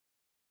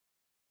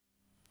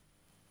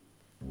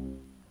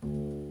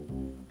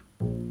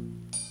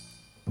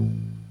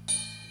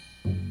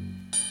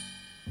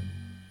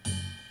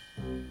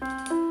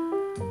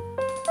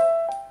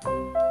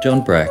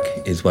John Brack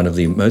is one of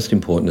the most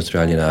important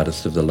Australian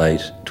artists of the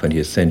late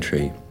 20th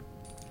century.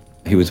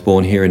 He was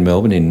born here in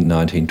Melbourne in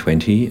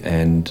 1920,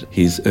 and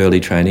his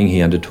early training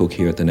he undertook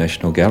here at the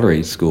National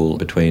Gallery School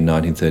between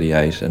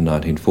 1938 and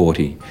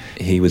 1940.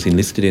 He was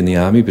enlisted in the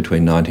Army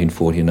between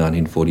 1940 and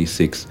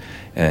 1946,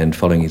 and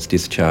following his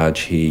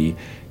discharge he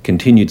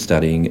continued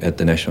studying at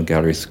the National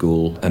Gallery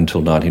School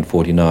until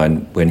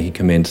 1949, when he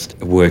commenced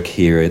work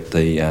here at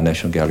the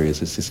National Gallery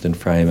as assistant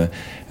framer,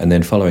 and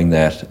then following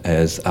that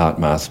as art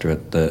master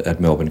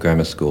at Melbourne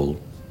Grammar School.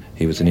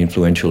 He was an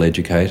influential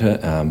educator,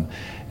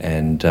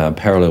 and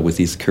parallel with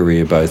his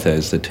career both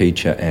as a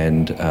teacher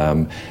and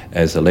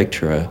as a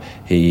lecturer,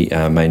 he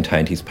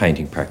maintained his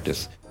painting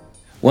practice.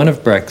 One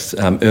of Brack's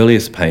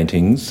earliest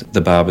paintings,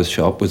 The Barber's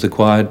Shop, was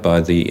acquired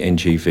by the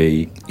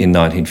NGV in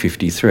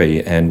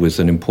 1953 and was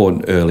an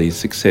important early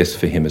success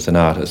for him as an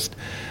artist.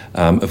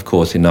 Of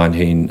course, in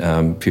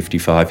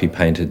 1955 he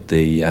painted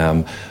the,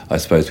 I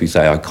suppose we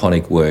say,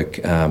 iconic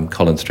work,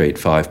 Collins Street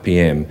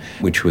 5pm,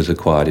 which was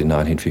acquired in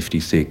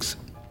 1956.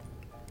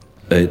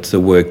 It's a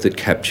work that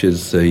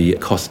captures the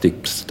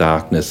caustic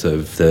starkness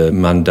of the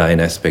mundane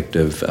aspect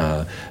of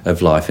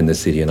life in the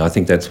city, and I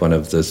think that's one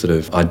of the sort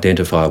of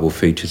identifiable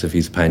features of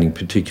his painting,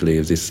 particularly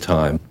of this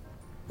time,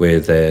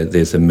 where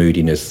there's a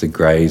moodiness. The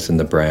greys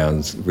and the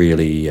browns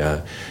really,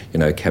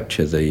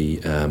 capture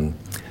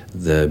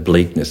the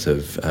bleakness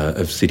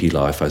of city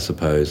life, I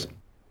suppose.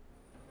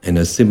 In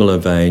a similar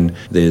vein,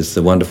 there's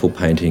the wonderful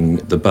painting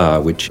The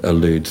Bar, which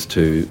alludes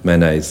to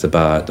Manet's The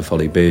Bar at the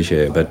Folies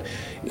Bergère, but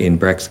in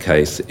Brack's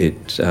case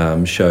it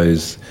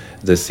shows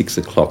the 6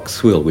 o'clock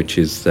swill, which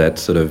is that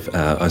sort of,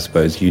 I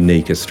suppose,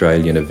 unique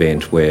Australian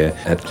event where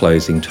at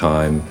closing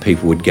time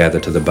people would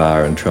gather to the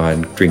bar and try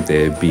and drink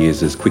their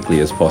beers as quickly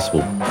as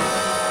possible.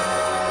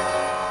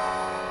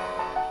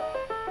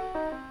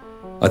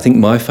 I think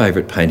my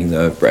favourite painting,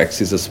 though, of Brack's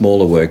is a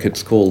smaller work.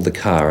 It's called The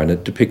Car, and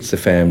it depicts a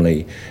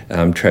family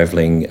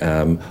travelling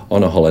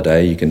on a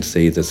holiday. You can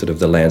see the sort of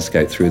the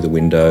landscape through the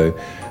window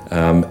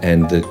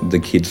and the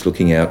kids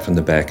looking out from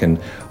the back. And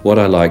what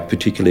I like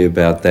particularly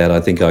about that,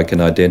 I think I can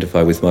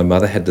identify with. My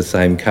mother had the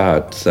same car.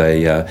 It's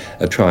a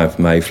Triumph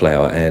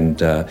Mayflower,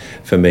 and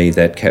for me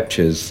that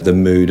captures the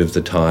mood of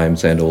the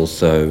times, and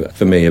also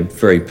for me a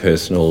very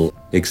personal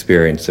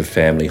experience of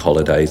family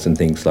holidays and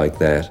things like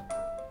that.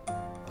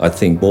 I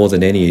think more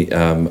than any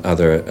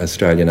other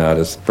Australian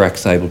artist,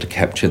 Brack's able to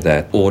capture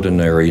that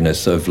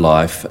ordinariness of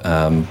life,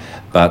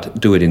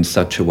 but do it in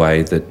such a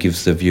way that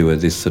gives the viewer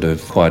this sort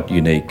of quite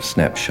unique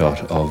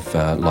snapshot of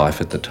life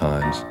at the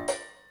times.